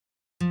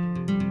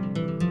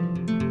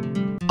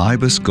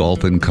IBIS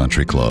Golf and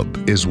Country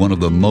Club is one of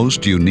the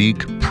most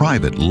unique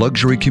private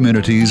luxury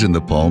communities in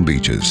the Palm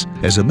Beaches.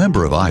 As a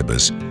member of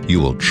IBIS, you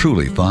will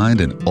truly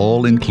find an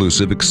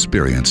all-inclusive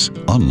experience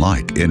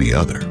unlike any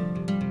other.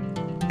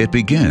 It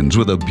begins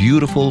with a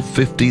beautiful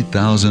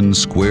 50,000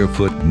 square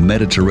foot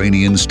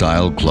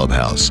Mediterranean-style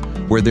clubhouse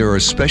where there are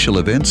special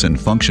events and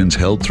functions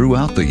held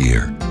throughout the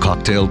year.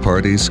 Cocktail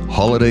parties,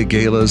 holiday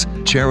galas,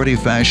 charity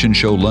fashion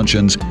show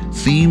luncheons,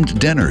 themed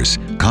dinners,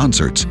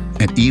 concerts,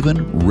 and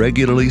even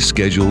regularly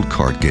scheduled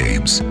card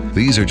games.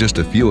 These are just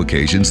a few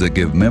occasions that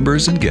give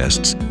members and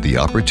guests the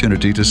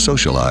opportunity to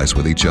socialize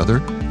with each other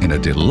in a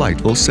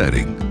delightful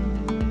setting.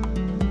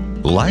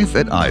 Life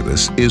at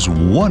IBIS is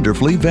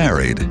wonderfully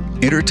varied,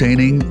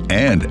 entertaining,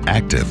 and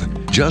active,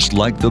 just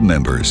like the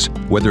members.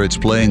 Whether it's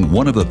playing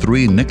one of the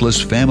 3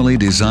 Nicklaus Family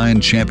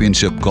Design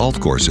Championship golf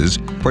courses,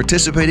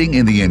 participating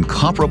in the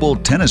incomparable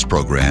tennis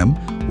program,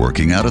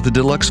 working out at the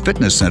Deluxe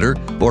Fitness Center,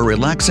 or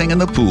relaxing in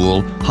the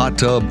pool, hot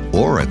tub,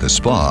 or at the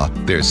spa,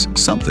 there's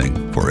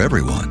something for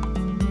everyone.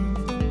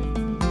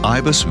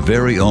 IBIS'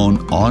 very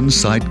own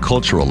on-site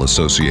cultural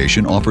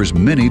association offers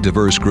many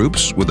diverse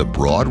groups with a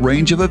broad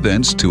range of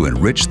events to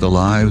enrich the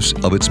lives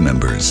of its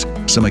members.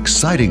 Some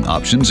exciting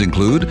options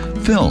include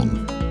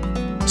film,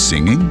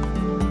 singing,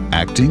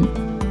 acting,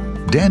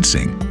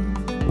 dancing,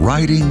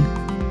 writing,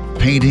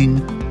 painting,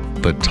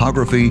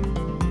 photography,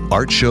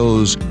 art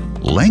shows,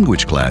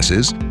 language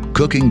classes,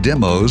 cooking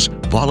demos,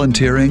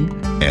 volunteering,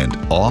 and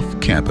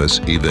off-campus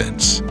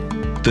events.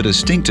 The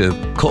distinctive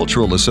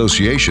Cultural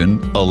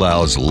Association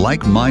allows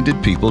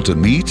like-minded people to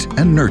meet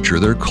and nurture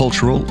their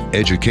cultural,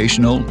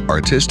 educational,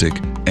 artistic,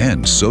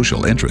 and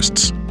social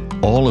interests.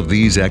 All of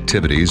these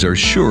activities are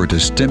sure to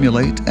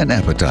stimulate an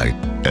appetite,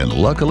 and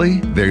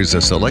luckily, there's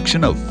a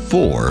selection of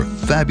 4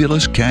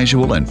 fabulous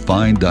casual and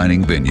fine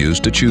dining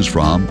venues to choose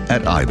from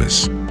at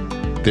IBIS.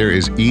 There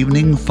is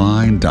evening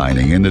fine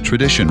dining in the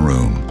Tradition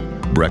Room,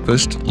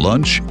 breakfast,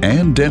 lunch,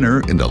 and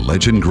dinner in the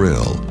Legend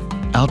Grill,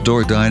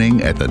 outdoor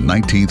dining at the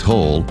 19th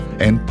hole,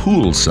 and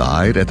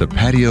poolside at the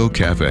Patio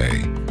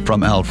Cafe.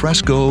 From al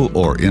fresco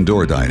or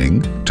indoor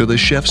dining to the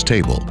chef's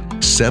table,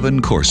 7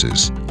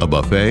 courses, a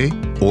buffet,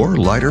 or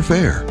lighter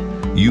fare.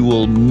 You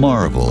will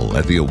marvel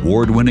at the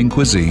award-winning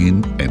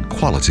cuisine and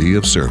quality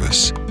of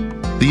service.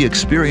 The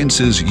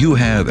experiences you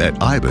have at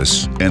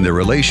IBIS and the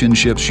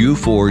relationships you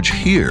forge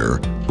here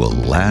will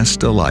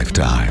last a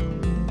lifetime.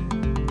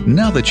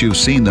 Now that you've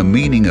seen the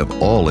meaning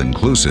of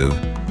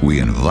all-inclusive, we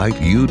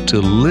invite you to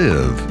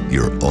live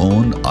your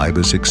own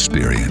IBIS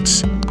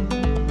experience.